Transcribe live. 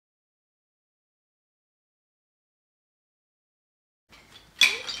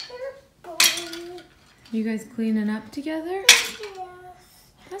You guys cleaning up together? Yes.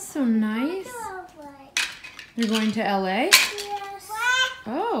 That's so nice. You're going to LA? Yes.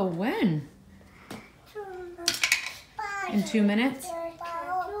 Oh, when? 2 minutes. In 2 minutes?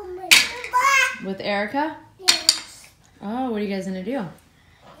 2 minutes. With Erica? Yes. Oh, what are you guys gonna do?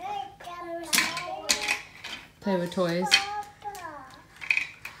 Play with toys.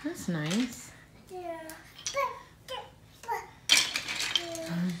 That's nice.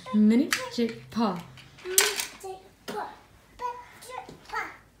 Mini chick paw.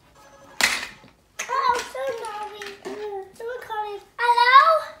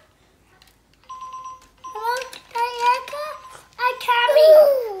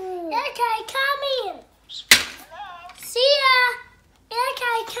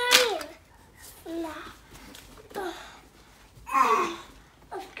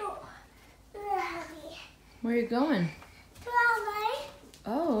 Where are you going?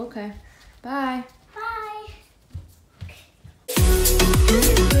 Oh, okay. Bye. Bye.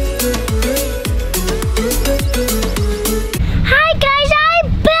 Hi guys, I'm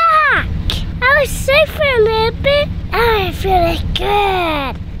back! I was sick for a little bit. I'm feeling good.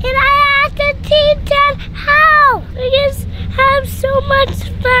 And I asked the team 10 how. Because have so much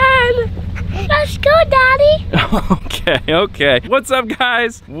fun. Let's go, Daddy. Okay. What's up,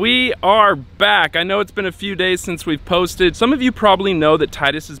 guys? We are back. I know it's been a few days since we've posted. Some of you probably know that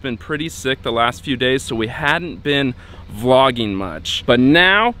Tydus has been pretty sick the last few days, so we hadn't been vlogging much. But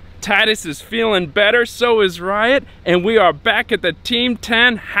now, Tydus is feeling better, so is Riot, and we are back at the Team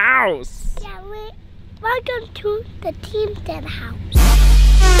 10 house. Yeah, welcome to the Team 10 house.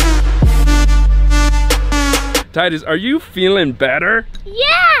 Tydus, are you feeling better?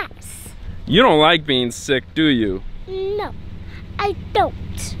 Yes! You don't like being sick, do you? No, I don't.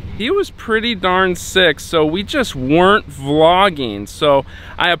 He was pretty darn sick, so we just weren't vlogging. So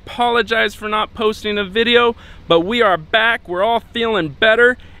I apologize for not posting a video, but we are back. We're all feeling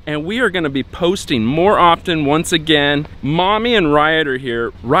better, and we are gonna be posting more often once again. Mommy and Riot are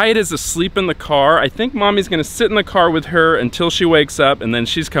here. Riot is asleep in the car. I think Mommy's gonna sit in the car with her until she wakes up, and then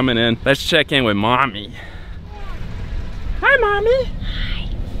she's coming in. Let's check in with Mommy. Hi, Mommy.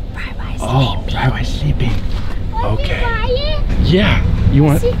 Hi. Oh, Riot's sleeping. Okay. Riot? Yeah. You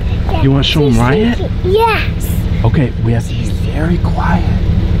want to show him Riot? Yes. Okay, we have to be very quiet.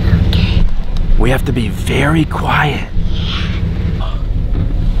 Okay. We have to be very quiet.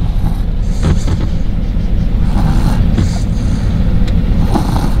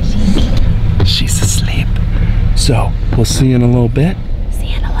 She's asleep. So, we'll see you in a little bit. See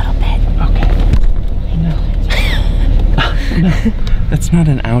you in a little bit. Okay. No. No. That's not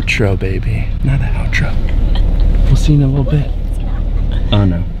an outro, baby. Not an outro. We'll see you in a little bit. Oh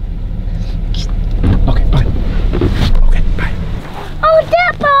no. Okay, bye. Okay, bye. Oh,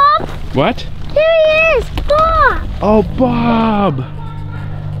 there, Bob. What? There he is, Bob. Oh, Bob.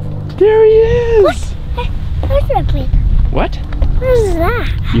 There he is. Where's that plane? What? What is that?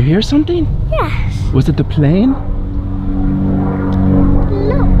 You hear something? Yes. Was it the plane?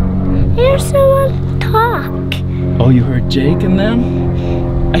 No. Here's someone talk. Oh, you heard Jake and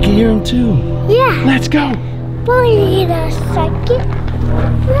them? I can hear him too. Yeah. Let's go. Wait a second.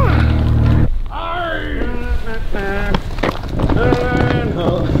 Yeah.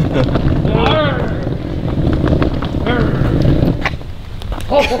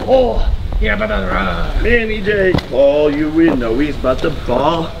 Ho ho ho! Yeah, but Manny Jake. Oh, you really know he's about to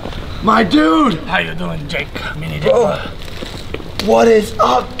ball. My dude! How you doing, Jake? Mini Jake. Oh, what is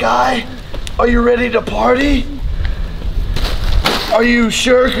up, guy? Are you ready to party? Are you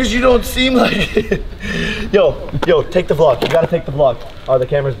sure? Because you don't seem like it. Yo, take the vlog. You gotta take the vlog. Oh, the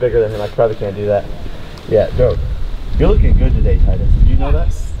camera's bigger than him. I probably can't do that. Yeah, bro. You're looking good today, Tydus. Did you know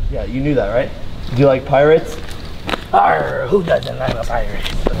that? Yeah, you knew that, right? Do you like pirates? Arr, who doesn't like a pirate?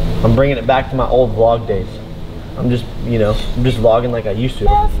 I'm bringing it back to my old vlog days. I'm just vlogging like I used to.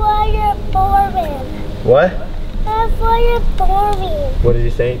 That's why you're boring. What? That's why you're boring. What did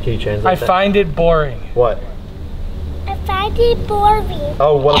you say? Can you translate I that? find it boring. What? I find it boring.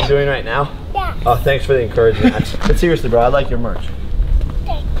 Oh, what I'm doing right now? Yeah. Oh, thanks for the encouragement. But seriously, bro, I like your merch.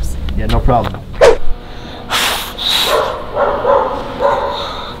 Thanks. Yeah, no problem.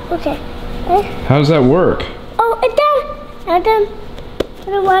 Okay. How does that work? Oh, and then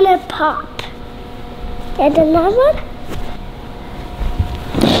I want to pop. And another one.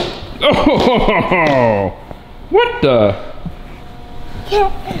 Oh, what the? Yeah.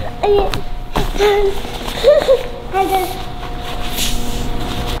 And then,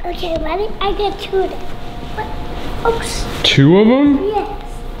 okay, ready? I get 2 of them. Oops. 2 of them? Yes.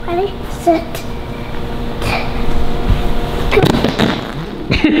 Ready? Set.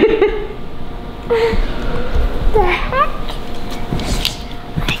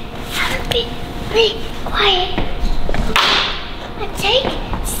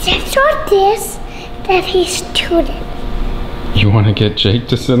 this that he's student. You want to get Jake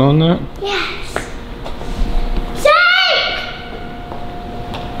to sit on that? Yes. Jake!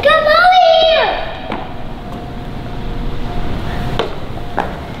 Come over here!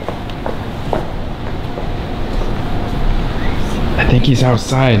 I think he's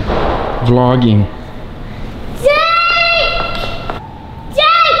outside vlogging. Jake!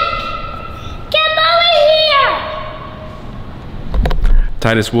 Jake! Come over here!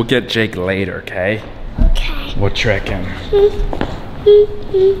 Tydus, we'll get Jake later, okay? Okay. We'll trick him.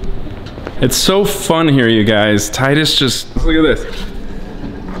 It's so fun here, you guys. Tydus just, look at this.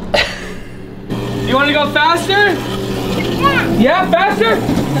 You want to go faster? Yeah. Yeah, faster?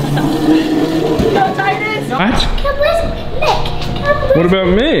 Go, Tydus. What? Come with Nick. Come with What about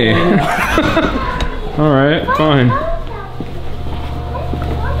me? All right, fine.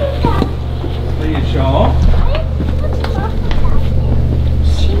 Please, y'all.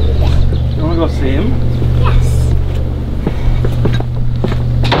 You want to go see him? Yes.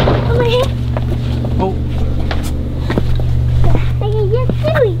 Over here. Oh. What are you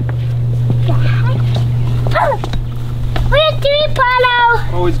doing? What are you doing, Paulo?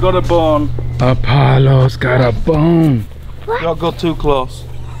 Oh, he's got a bone. Apollo's got a bone. Don't go too close.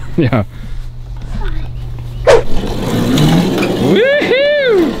 Yeah.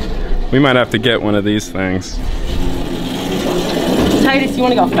 Woohoo! We might have to get one of these things. Tydus, you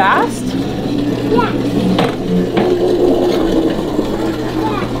want to go fast? Yeah.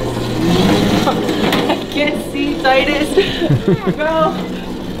 I can't see, Tydus. Go.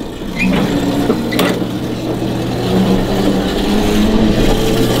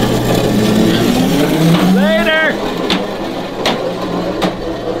 Later!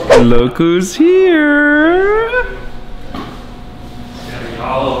 Look who's here!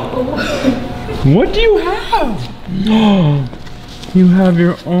 What do you have? Oh, you have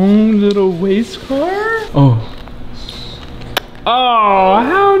your own little race car? Oh. Oh,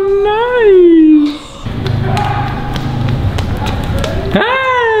 how nice! Hey!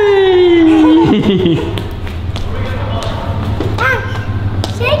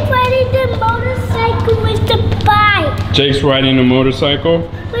 Jake riding the motorcycle with the bike. Jake's riding a motorcycle?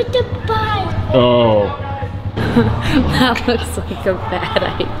 With the bike. Oh. That looks like a bad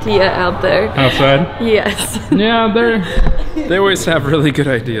idea out there. Outside? Yes. Yeah, they always have really good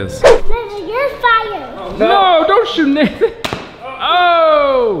ideas. Nathan, you're fired. No, don't shoot Nathan.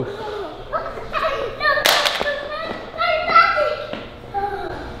 Oh!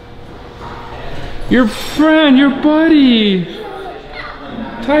 Your friend, your buddy.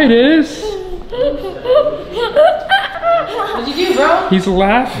 Tydus. What'd you do, bro? He's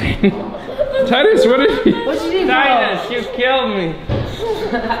laughing. Tydus, what did he? What'd you do, bro? Tydus, you killed me.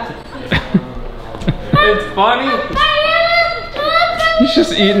 It's funny. He's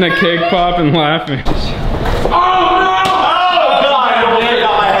just eating a cake pop and laughing. Oh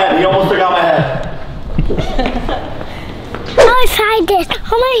God, he almost forgot my head. I tried this.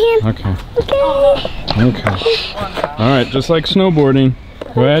 Hold my hand. Okay. Okay. Okay. All right, just like snowboarding.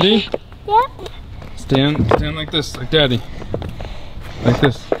 Ready? Yep. Stand like this, like Daddy. Like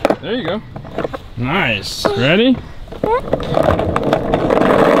this. There you go. Nice. Ready? Look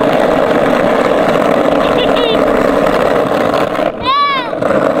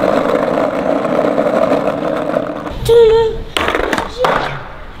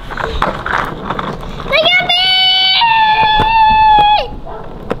at me!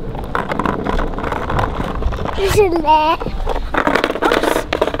 Isn't that?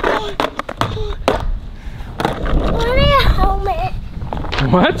 I need a helmet.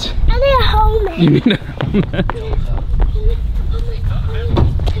 What? I need a helmet. You need a helmet.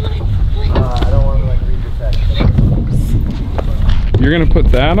 I don't want to like read your text. You're gonna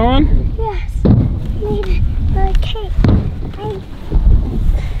put that on? Yes. I need a cake.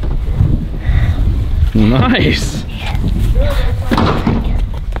 Nice.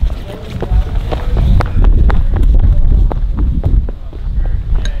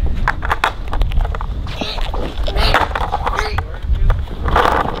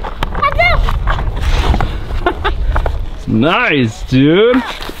 Nice, dude.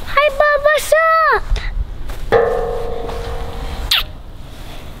 Hi, Bob, what's up?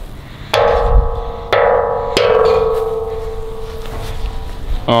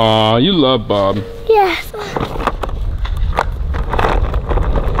 Aw, you love Bob. Yes.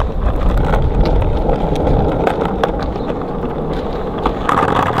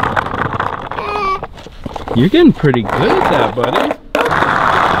 You're getting pretty good at that, buddy.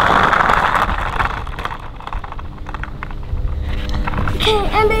 Okay,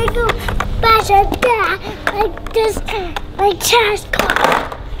 I'm gonna go back like that, like this, like trash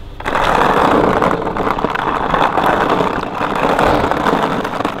car.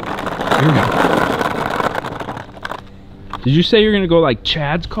 Did you say you're gonna go like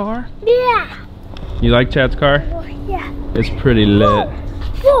Chad's car? Yeah. You like Chad's car? Oh, yeah. It's pretty lit.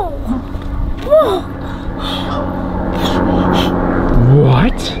 Whoa. Whoa.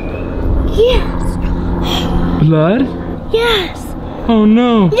 What? Yes. Blood? Yes. Oh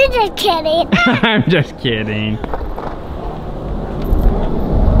no. You're just kidding. I'm just kidding.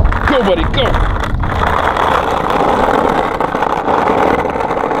 Go, buddy, go.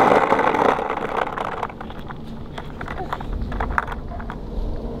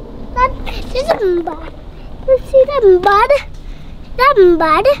 There's a mud. You see that mud? That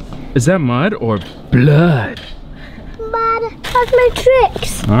mud? Is that mud or blood? Mud. That's my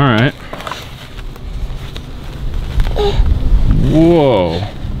tricks. All right. Whoa.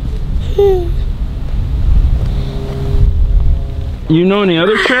 You know any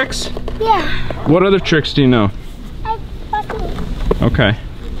other tricks? Yeah. What other tricks do you know? Okay.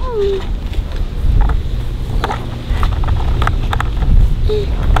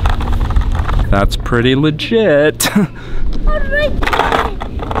 That's pretty legit.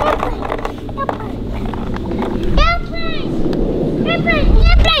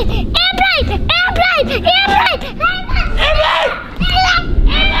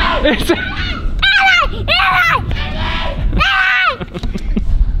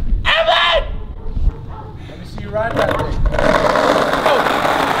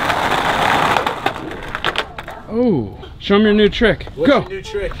 Oh, show me your new trick. What's Go. your new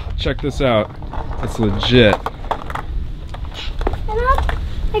trick? Check this out. It's legit.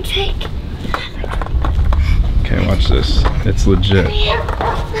 My trick. Okay, watch this. It's legit.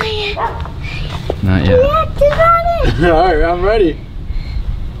 Not yet. Alright, I'm ready.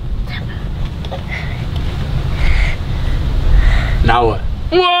 Now what?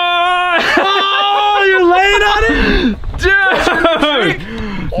 What? Oh, you're laying on it? Dude!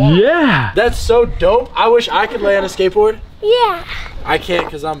 Yeah! That's so dope. I wish I could lay on a skateboard. Yeah. I can't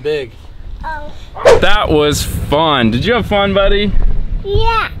because I'm big. Oh. That was fun. Did you have fun, buddy?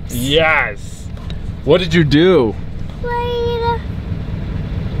 Yes. Yes. What did you do? Played.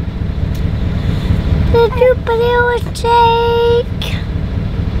 The Jupiter was shake.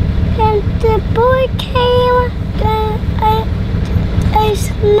 And the boy came. I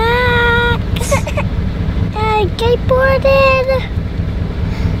snacks. I skateboarded.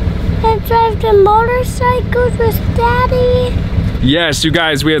 I drove the motorcycles with Daddy. Yes, you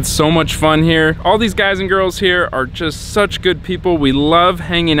guys, we had so much fun here. All these guys and girls here are just such good people. We love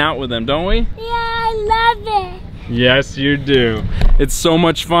hanging out with them, don't we? Yeah, I love it. Yes, you do. It's so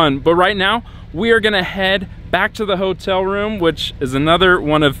much fun. But right now, we are gonna head back to the hotel room, which is another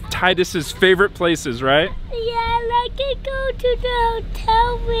one of Tydus's favorite places, right? Yeah, I like to go to the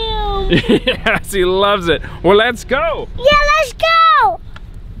hotel room. Yes, he loves it. Well, let's go. Yeah, let's go.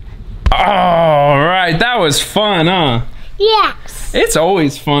 All right, that was fun, huh? Yes. It's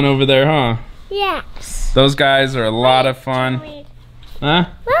always fun over there, huh? Yes. Those guys are a lot of fun. Huh?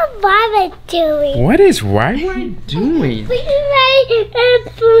 What was I doing? What is Riley doing?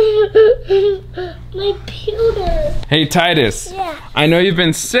 My pewter. Hey, Tydus. Yeah. I know you've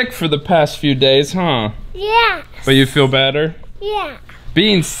been sick for the past few days, huh? Yeah. But you feel better? Yeah.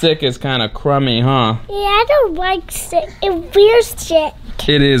 Being sick is kind of crummy, huh? Yeah, I don't like sick. It's weird sick.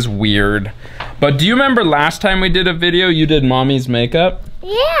 It is weird. But do you remember last time we did a video, you did mommy's makeup?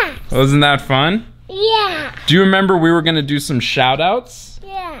 Yeah. Wasn't that fun? Yeah. Do you remember we were gonna do some shout outs?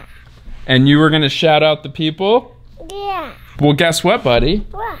 Yeah. And you were gonna shout out the people? Yeah. Well, guess what, buddy?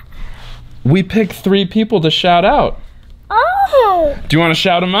 What? We picked 3 people to shout out. Oh. Do you wanna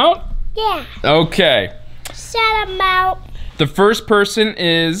shout them out? Yeah. Okay. Shout them out. The first person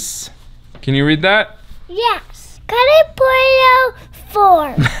is, can you read that? Yes. Skateboarding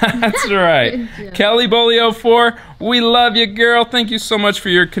 4. That's right. Kelly Bolio 4, we love you, girl. Thank you so much for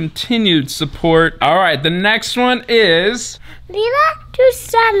your continued support. All right, the next one is Lila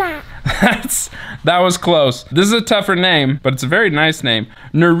Tusana. that was close. This is a tougher name, but it's a very nice name.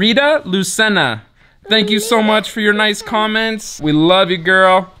 Narita Lucena. Thank you so much for your nice comments. We love you,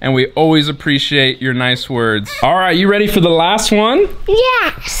 girl, and we always appreciate your nice words. All right, you ready for the last one?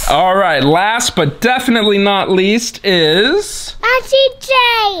 Yes. All right, last but definitely not least is Ashley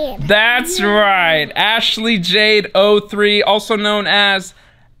Jade. That's right. Ashley Jade 03, also known as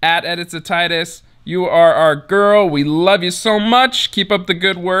 @EditsATydus. You are our girl. We love you so much. Keep up the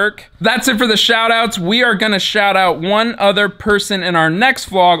good work. That's it for the shout outs. We are gonna shout out one other person in our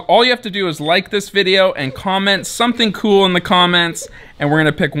next vlog. All you have to do is like this video and comment something cool in the comments, and we're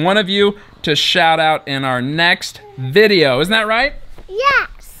gonna pick one of you to shout out in our next video. Isn't that right?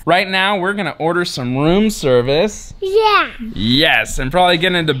 Yes. Right now, we're gonna order some room service. Yeah. Yes, and probably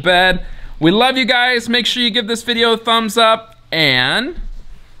get into bed. We love you guys. Make sure you give this video a thumbs up, and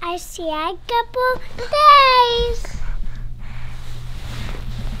I see a couple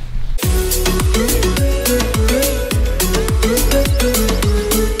days.